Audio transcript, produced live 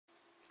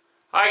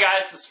Hi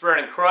guys, this is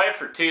Vernon Croy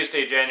for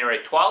Tuesday, January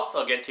 12th.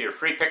 I'll get to your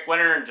free pick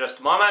winner in just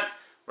a moment.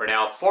 We're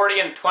now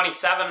 40 and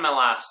 27, my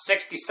last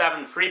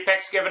 67 free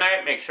picks given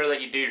out. Make sure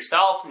that you do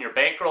yourself and your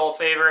bankroll a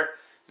favor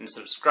and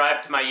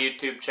subscribe to my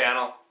YouTube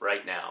channel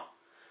right now.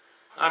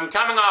 I'm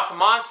coming off a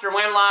monster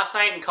win last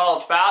night in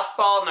college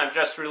basketball, and I've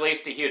just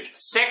released a huge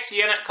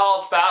 6-unit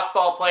college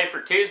basketball play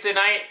for Tuesday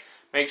night.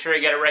 Make sure you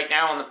get it right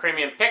now on the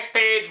Premium Picks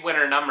page.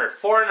 Winner number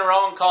 4 in a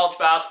row in college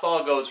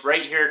basketball goes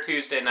right here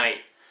Tuesday night.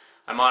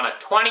 I'm on a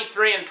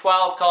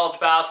 23-12 college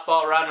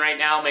basketball run right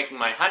now, making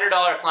my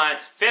 $100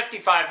 clients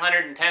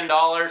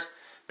 $5,510.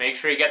 Make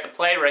sure you get the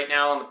play right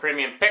now on the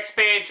Premium Picks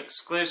page,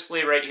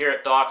 exclusively right here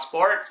at Doc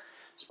Sports.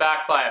 It's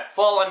backed by a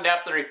full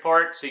in-depth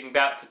report, so you can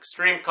bet with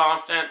extreme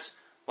confidence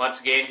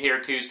once again here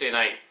Tuesday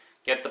night.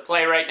 Get the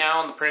play right now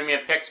on the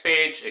Premium Picks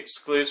page,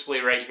 exclusively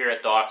right here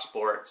at Doc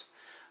Sports.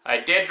 I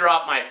did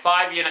drop my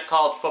 5-unit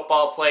college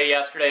football play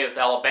yesterday with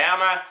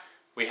Alabama.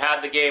 We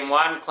had the game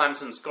won.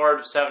 Clemson scored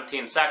with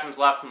 17 seconds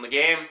left in the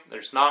game.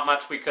 There's not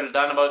much we could have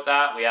done about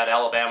that. We had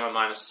Alabama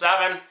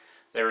 -7.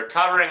 They were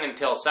covering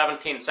until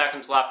 17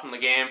 seconds left in the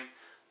game.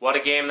 What a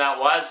game that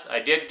was. I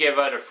did give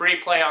out a free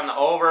play on the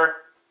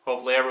over.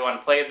 Hopefully everyone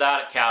played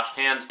that. It cashed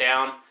hands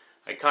down.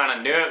 I kind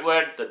of knew it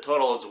would. The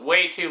total is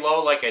way too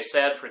low, like I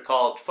said, for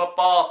college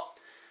football.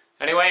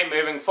 Anyway,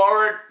 moving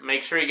forward,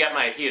 make sure you get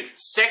my huge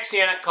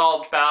 6-unit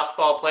college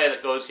basketball play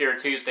that goes here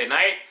Tuesday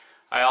night.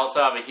 I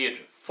also have a huge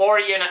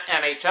 4-unit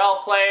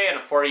NHL play and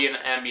a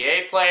 4-unit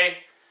NBA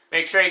play.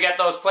 Make sure you get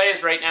those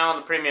plays right now on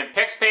the Premium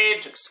Picks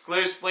page,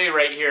 exclusively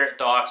right here at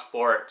Doc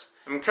Sports.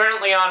 I'm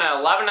currently on an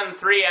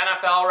 11-3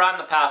 NFL run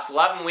the past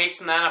 11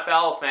 weeks in the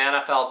NFL with my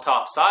NFL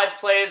top sides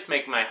plays,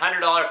 making my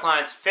 $100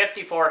 clients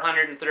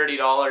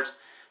 $5,430.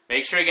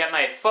 Make sure you get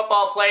my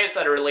football plays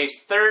that are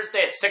released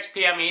Thursday at 6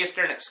 p.m.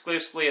 Eastern,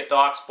 exclusively at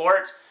Doc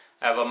Sports.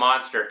 I have a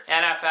monster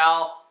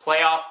NFL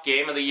playoff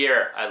game of the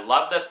year. I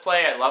love this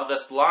play. I love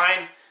this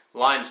line. The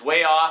line's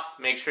way off.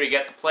 Make sure you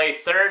get the play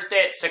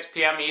Thursday at 6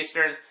 p.m.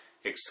 Eastern,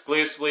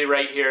 exclusively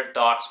right here at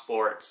Doc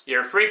Sports.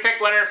 Your free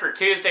pick winner for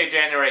Tuesday,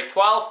 January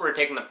 12th, we're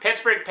taking the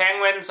Pittsburgh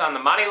Penguins on the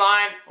money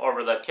line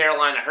over the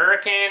Carolina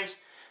Hurricanes.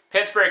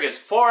 Pittsburgh is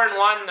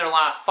 4-1 in their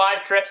last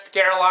 5 trips to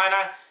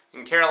Carolina,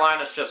 and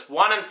Carolina's just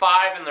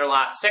 1-5 in their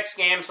last 6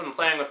 games when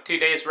playing with 2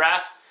 days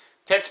rest.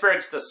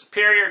 Pittsburgh's the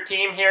superior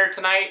team here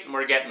tonight, and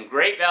we're getting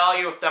great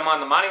value with them on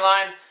the money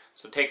line.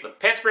 So take the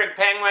Pittsburgh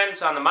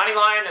Penguins on the money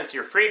line as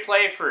your free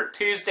play for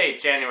Tuesday,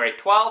 January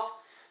 12th.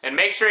 And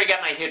make sure you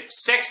get my huge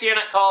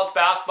 6-unit college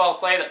basketball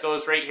play that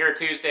goes right here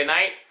Tuesday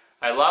night.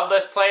 I love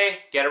this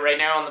play. Get it right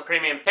now on the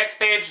Premium Picks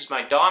page as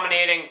my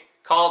dominating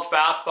college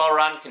basketball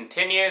run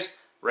continues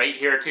right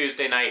here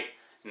Tuesday night.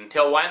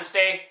 Until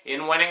Wednesday,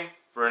 in winning,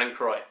 Vernon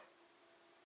Croy.